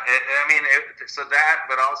 So that,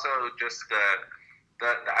 but also just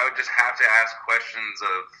I would just have to ask questions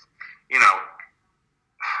of,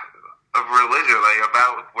 of religion, like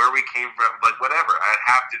about where we came from, like whatever. I'd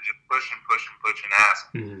have to just push and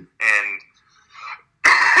ask. Mm-hmm. And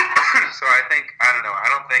so I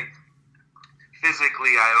don't think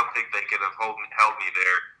physically, I don't think they could have held me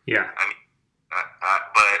there. Yeah. I mean,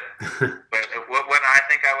 but when I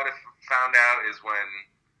think I would have found out is when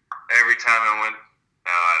every time I went,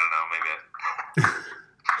 I don't know, maybe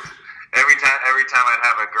every time I'd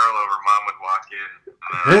have a girl over, Mom would walk in.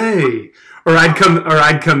 Hey, or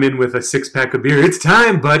I'd come in with a 6-pack of beer. It's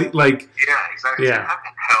time, buddy. Like, yeah, exactly. Yeah. How the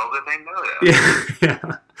hell did they know Yeah.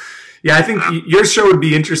 that? Yeah, I think your show would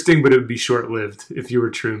be interesting, but it would be short-lived if you were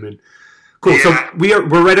Truman. Cool. Yeah. So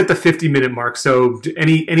we're right at the 50-minute mark. So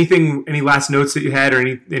any last notes that you had, or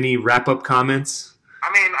any wrap-up comments?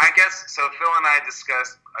 I mean, I guess so. Phil and I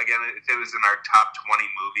discussed again if it was in our top 20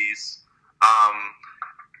 movies.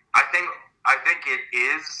 I think it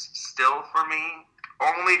is still for me,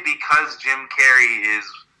 only because Jim Carrey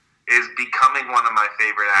is becoming one of my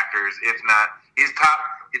favorite actors. If not, he's top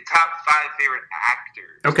 5 favorite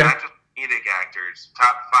actors. Okay. Not just comedic actors,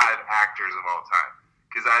 top 5 actors of all time.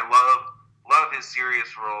 Because I love his serious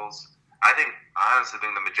roles. I honestly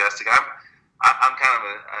think The Majestic. I'm kind of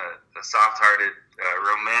a soft-hearted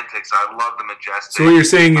romantic, so I love The Majestic. So what you're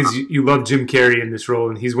saying is you love Jim Carrey in this role,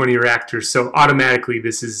 and he's one of your actors. So automatically,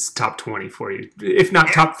 this is top 20 for you, if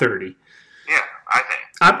not top 30. Yeah, I think.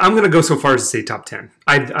 I'm going to go so far as to say top 10.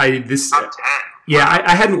 Top 10. Yeah,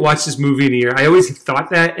 I hadn't watched this movie in a year. I always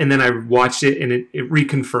thought that, and then I watched it, and it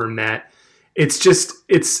reconfirmed that.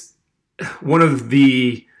 It's one of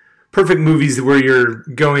the perfect movies where you're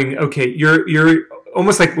going, okay, you're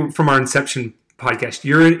almost like from our Inception podcast.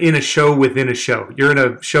 You're in a show within a show. You're in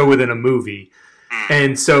a show within a movie,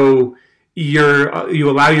 and so you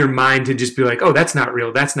allow your mind to just be like, oh, that's not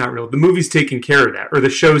real. That's not real. The movie's taking care of that, or the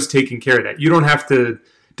show's taking care of that. You don't have to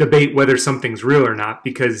debate whether something's real or not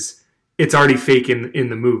because it's already fake in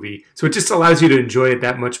the movie. So it just allows you to enjoy it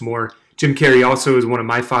that much more. Jim Carrey also is one of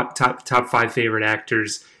my top 5 favorite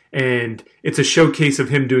actors, and it's a showcase of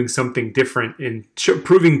him doing something different and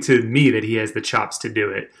proving to me that he has the chops to do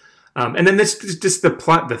it. And then this just the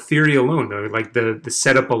plot, the theory alone, though, like the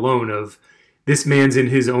setup alone of this man's in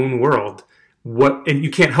his own world. And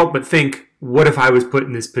you can't help but think, what if I was put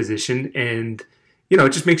in this position? And it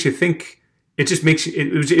just makes you think. It just makes you.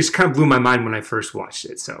 It kind of blew my mind when I first watched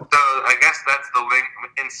it. So I guess that's the link.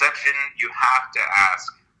 Inception. You have to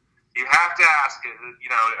ask. You have to ask. Are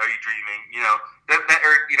you dreaming?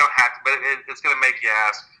 Or you don't have to, but it's going to make you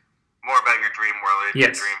ask more about your dream world.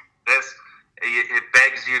 Yes. Your dream. It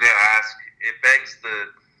begs you to ask. It begs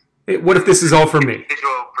what if this is all for me?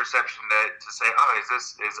 Visual perception to say,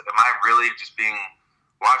 am I really just being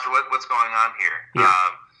watched? What's going on here? Yeah.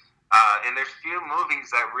 And there's few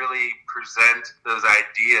movies that really present those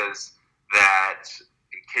ideas that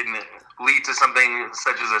can lead to something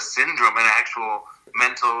such as a syndrome, an actual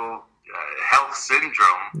mental health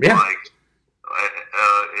syndrome. Yeah.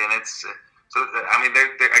 And it's so. I mean,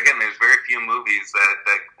 there's very few movies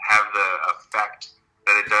that have the effect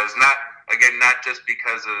that it does. Not just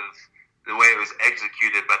because of the way it was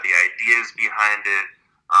executed, but the ideas behind it,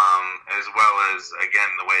 as well as,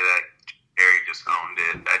 again, the way that Carrey just owned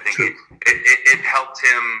it. I think it helped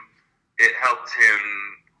him. It helped him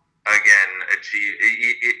again achieve.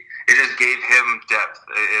 It just gave him depth,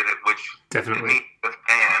 which definitely, to me, the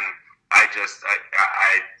fan,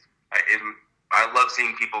 I love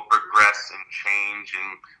seeing people progress and change,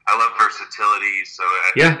 and I love versatility. So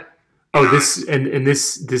yeah. Oh,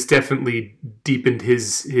 this definitely deepened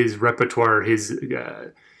his repertoire, his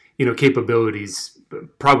capabilities,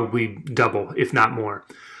 probably double, if not more.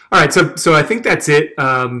 All right, so I think that's it.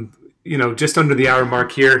 Just under the hour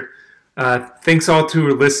mark here. Thanks all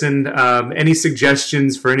who listened. Any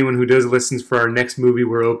suggestions for anyone who does listen for our next movie?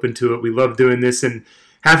 We're open to it. We love doing this, and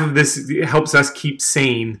half of this helps us keep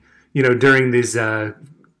sane. During these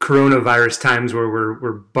coronavirus times where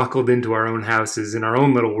we're buckled into our own houses in our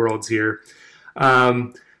own little worlds here.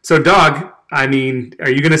 So, Dog, I mean, are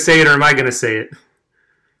you going to say it or am I going to say it?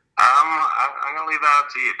 I'm going to leave that up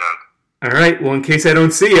to you, Doug. All right. Well, in case I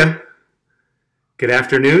don't see you, good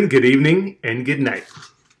afternoon, good evening, and good night.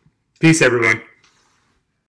 Peace, everyone.